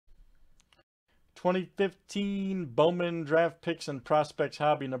2015 Bowman Draft Picks and Prospects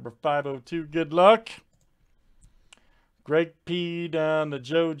Hobby number 502. Good luck. Greg P down to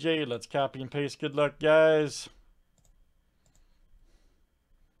Joe J. Let's copy and paste. Good luck, guys.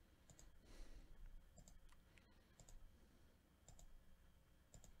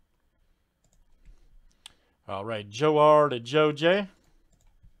 All right, Joe R to Joe J.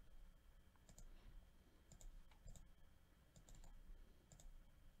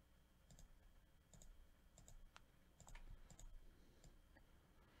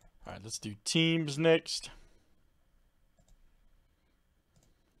 All right, let's do teams next.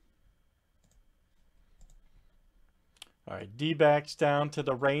 All right, D-backs down to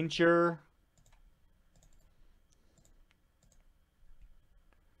the Ranger.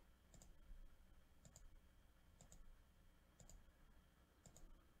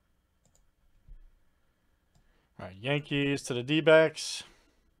 All right, Yankees to the D-backs.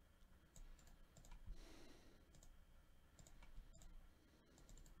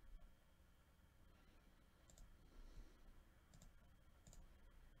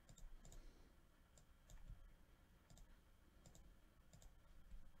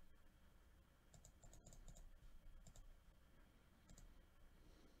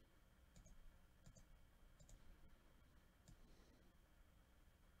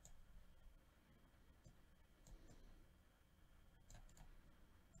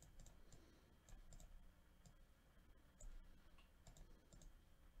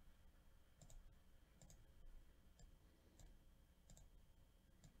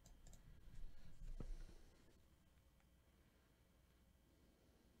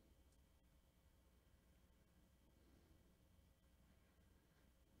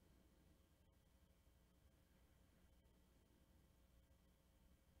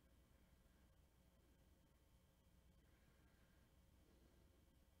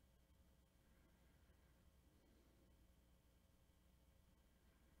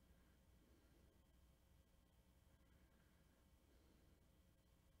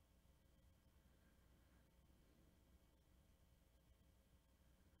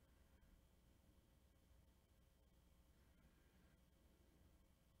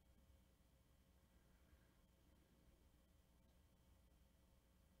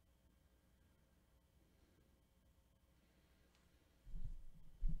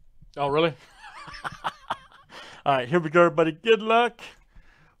 Oh, really? All right, here we go, everybody. Good luck.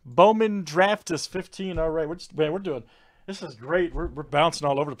 Bowman Draft is 15. All right, we're doing. This is great. We're bouncing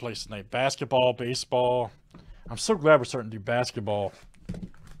all over the place tonight. Basketball, baseball. I'm so glad we're starting to do basketball.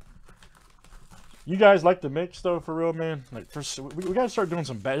 You guys like the mix though, for real, man. Like, we got to start doing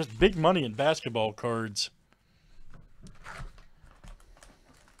some just big money in basketball cards.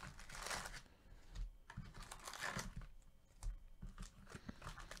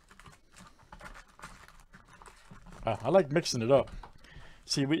 I like mixing it up.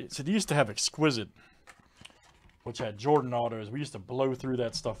 See, they used to have Exquisite, which had Jordan autos. We used to blow through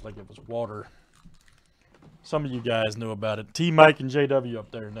that stuff like it was water. Some of you guys know about it. T Mike and JW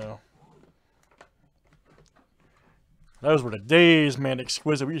up there know. Those were the days, man.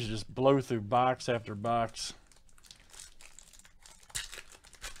 Exquisite. We used to just blow through box after box.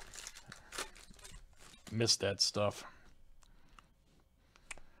 Missed that stuff.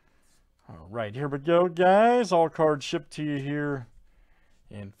 All right, here we go, guys. All cards shipped to you here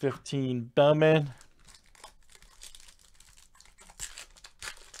in 15 Bowman.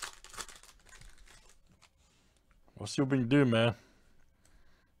 We'll see what we can do, man.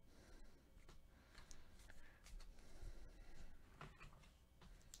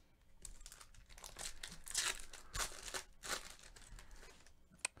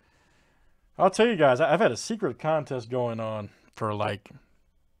 I'll tell you guys, I've had a secret contest going on for like,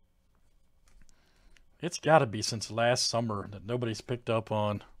 it's got to be since last summer that nobody's picked up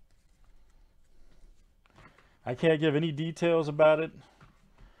on. I can't give any details about it.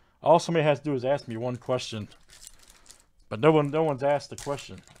 All somebody has to do is ask me one question. But no one's asked the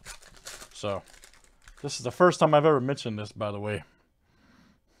question. So, this is the first time I've ever mentioned this, by the way.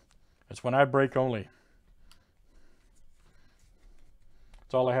 It's when I break only.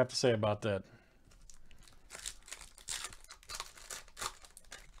 That's all I have to say about that.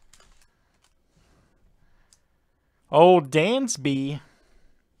 Old Dansby.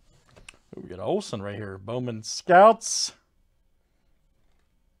 Ooh, we got Olsen right here. Bowman Scouts.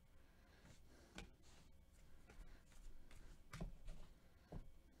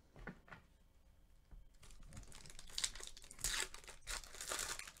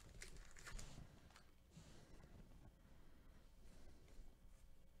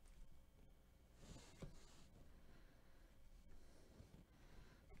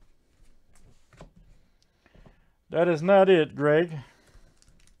 That is not it, Greg.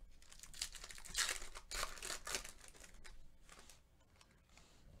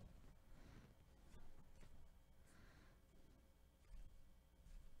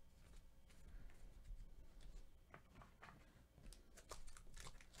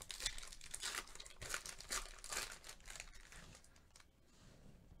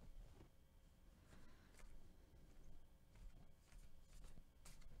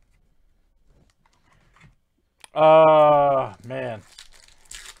 Man.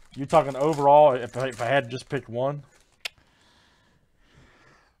 You talking overall, if I had to just pick one?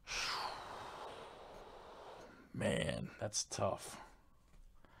 Man, that's tough.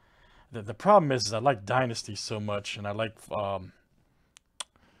 The problem is I like Dynasty so much, and I like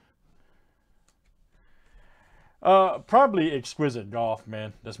probably Exquisite Golf,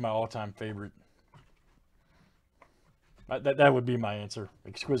 man. That's my all-time favorite. That would be my answer.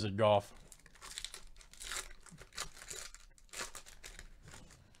 Exquisite Golf.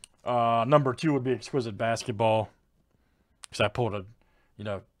 Number 2 would be Exquisite Basketball, because I pulled a,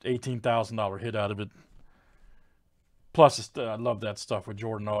 $18,000 hit out of it. Plus, I love that stuff with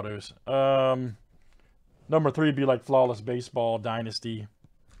Jordan autos. Number 3 would be like Flawless Baseball, Dynasty.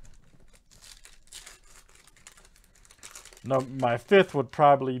 No, my 5th would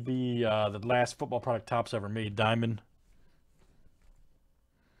probably be the last football product Topps ever made, Diamond.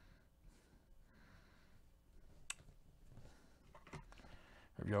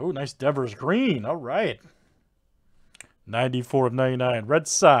 There we go. Ooh, nice Devers green. All right. 94 of 99. Red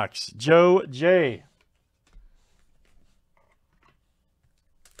Sox, Joe J.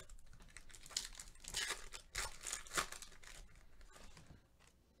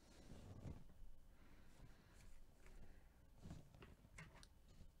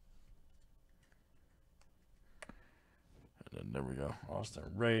 And then there we go. Austin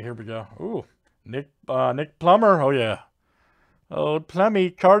Ray. Here we go. Ooh, Nick Plummer. Oh yeah. Oh, Plummy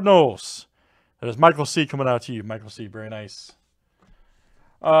Cardinals. There's Michael C coming out to you. Michael C, very nice.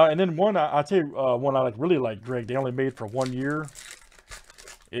 And then one, I'll tell you one I really like, Greg. They only made for 1 year.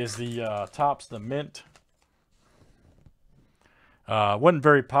 Is the Topps the Mint. Wasn't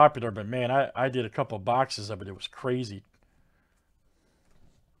very popular, but man, I did a couple boxes of it. It was crazy.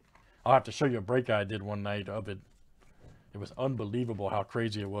 I'll have to show you a break I did one night of it. It was unbelievable how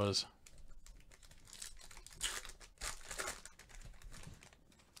crazy it was.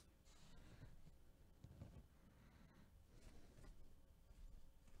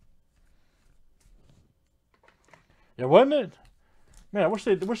 Yeah, wasn't it? Man, I wish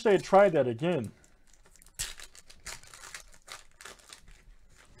they had tried that again.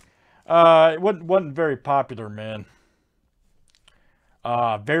 It wasn't very popular, man.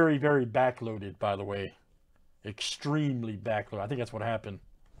 Very, very backloaded, by the way. Extremely backloaded. I think that's what happened.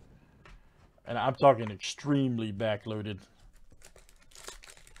 And I'm talking extremely backloaded.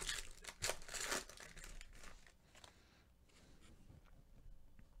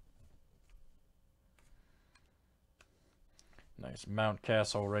 Nice Mount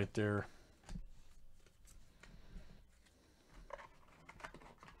Castle right there.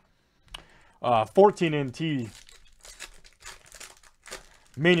 14 NT,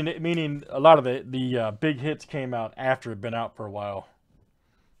 meaning a lot of the big hits came out after it had been out for a while.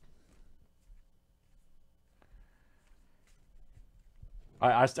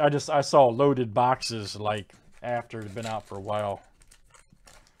 I saw loaded boxes like after it had been out for a while.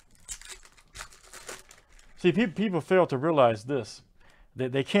 See, people fail to realize this.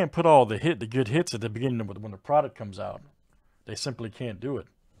 They can't put all the good hits at the beginning when the product comes out. They simply can't do it.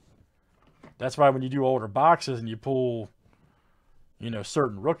 That's why when you do older boxes and you pull,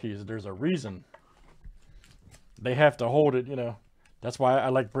 certain rookies, there's a reason. They have to hold it, That's why I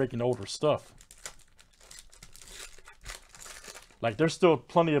like breaking older stuff. Like, there's still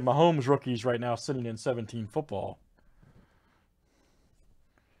plenty of Mahomes rookies right now sitting in 17 football.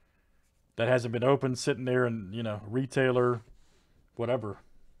 That hasn't been opened, sitting there in, retailer, whatever.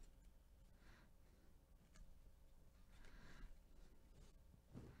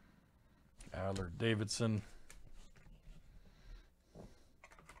 Allard Davidson.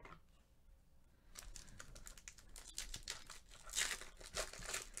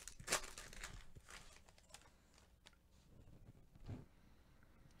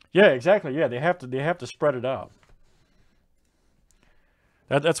 Yeah, exactly. Yeah, they have to spread it out.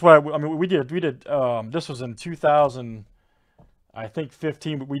 That's why we did this was in 2000, I think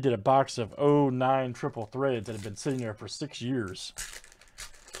 15, but we did a box of 09 triple threads that had been sitting there for 6 years.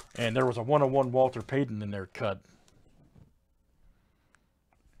 And there was a 101 Walter Payton in there cut.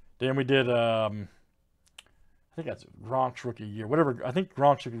 Then we did I think that's Gronk's rookie year. Whatever, I think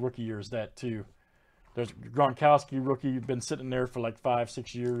Gronk's rookie year is that too. There's Gronkowski, rookie, been sitting there for like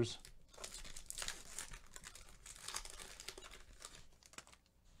 5-6 years.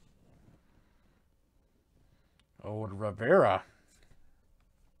 Old Rivera.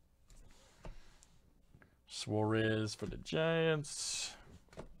 Suarez for the Giants.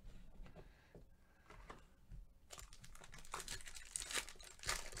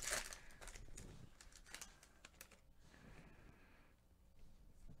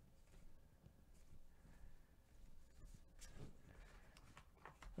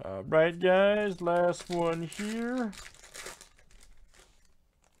 All right, guys, last one here.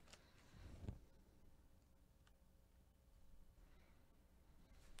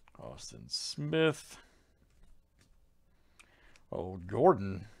 Austin Smith. Oh,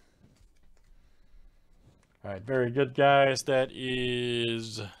 Jordan. All right, very good, guys. That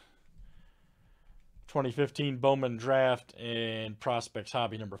is 2015 Bowman Draft and Prospects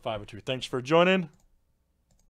Hobby number 502. Thanks for joining.